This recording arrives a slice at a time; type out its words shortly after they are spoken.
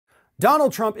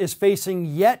Donald Trump is facing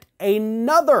yet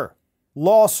another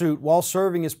lawsuit while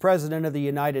serving as President of the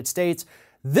United States.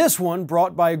 This one,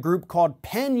 brought by a group called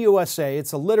PEN USA,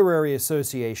 it's a literary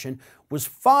association, was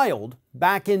filed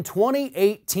back in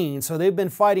 2018. So they've been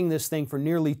fighting this thing for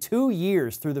nearly 2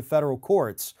 years through the federal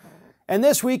courts. And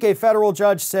this week, a federal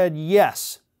judge said,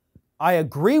 yes, I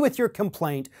agree with your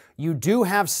complaint. You do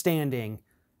have standing,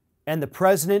 and the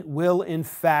president will, in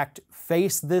fact,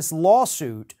 face this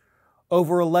lawsuit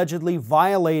over allegedly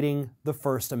violating the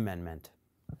First Amendment.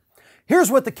 Here's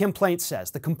what the complaint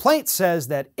says. The complaint says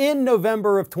that in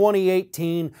November of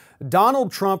 2018,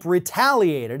 Donald Trump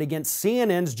retaliated against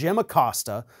CNN's Jim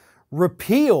Acosta,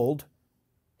 repealed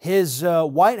his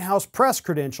White House press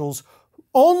credentials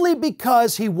only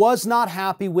because he was not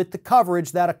happy with the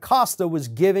coverage that Acosta was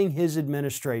giving his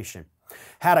administration.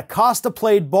 Had Acosta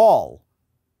played ball,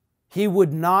 he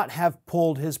would not have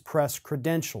pulled his press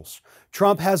credentials.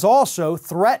 Trump has also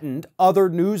threatened other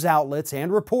news outlets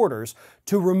and reporters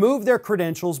to remove their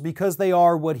credentials because they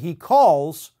are what he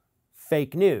calls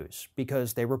fake news,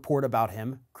 because they report about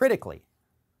him critically.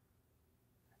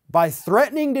 By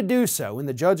threatening to do so, and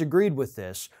the judge agreed with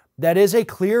this, that is a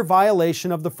clear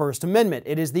violation of the First Amendment.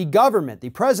 It is the government, the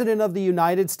President of the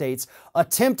United States,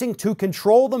 attempting to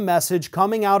control the message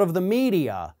coming out of the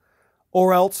media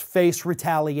or else face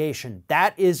retaliation.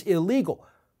 That is illegal.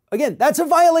 Again, that's a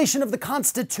violation of the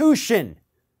Constitution.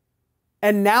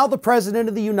 And now the President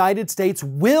of the United States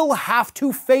will have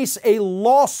to face a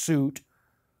lawsuit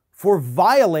for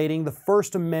violating the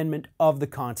First Amendment of the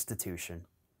Constitution.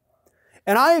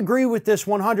 And I agree with this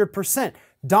 100%.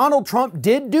 Donald Trump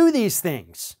did do these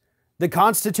things. The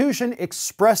Constitution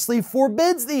expressly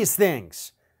forbids these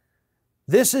things.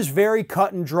 This is very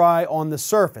cut and dry on the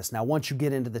surface. Now, once you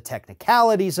get into the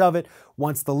technicalities of it,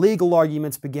 once the legal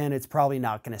arguments begin, it's probably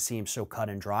not going to seem so cut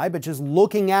and dry. But just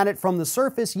looking at it from the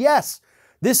surface, yes,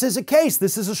 this is a case.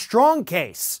 This is a strong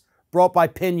case brought by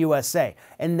PEN USA.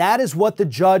 And that is what the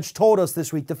judge told us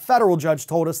this week. The federal judge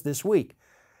told us this week.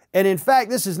 And in fact,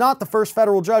 this is not the first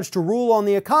federal judge to rule on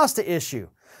the Acosta issue,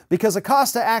 because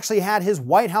Acosta actually had his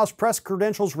White House press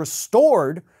credentials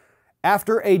restored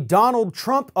after a Donald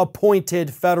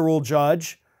Trump-appointed federal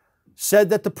judge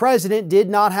said that the president did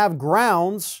not have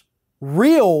grounds,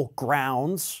 real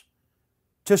grounds,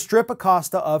 to strip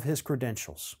Acosta of his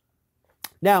credentials.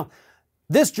 Now,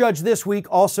 this judge this week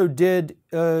also did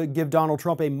give Donald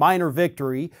Trump a minor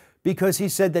victory because he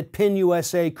said that PEN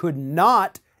USA could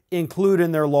not include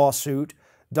in their lawsuit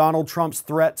Donald Trump's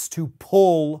threats to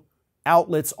pull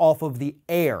outlets off of the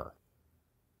air.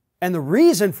 And the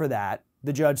reason for that,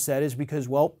 the judge said, is because,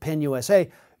 well, PEN USA,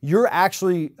 you're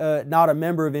actually not a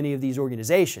member of any of these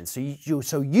organizations.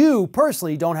 So you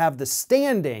personally don't have the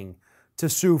standing to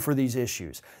sue for these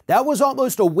issues. That was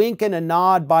almost a wink and a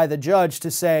nod by the judge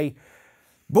to say,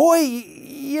 boy,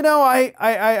 you know,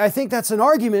 I think that's an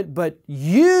argument, but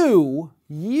you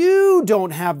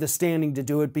don't have the standing to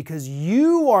do it because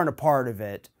you aren't a part of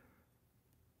it.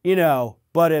 You know,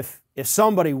 but if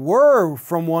somebody were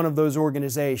from one of those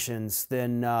organizations,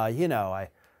 then, you know,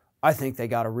 I think they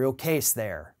got a real case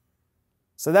there.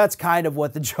 So that's kind of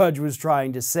what the judge was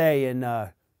trying to say in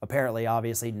apparently,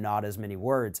 obviously, not as many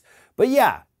words. But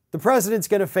yeah, the president's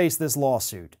going to face this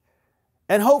lawsuit.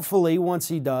 And hopefully, once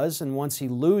he does and once he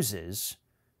loses,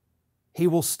 he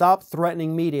will stop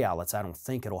threatening media outlets. I don't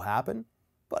think it'll happen,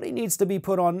 but he needs to be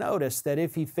put on notice that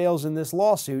if he fails in this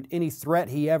lawsuit, any threat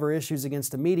he ever issues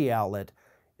against a media outlet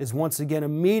is once again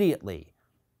immediately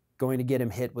going to get him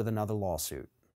hit with another lawsuit.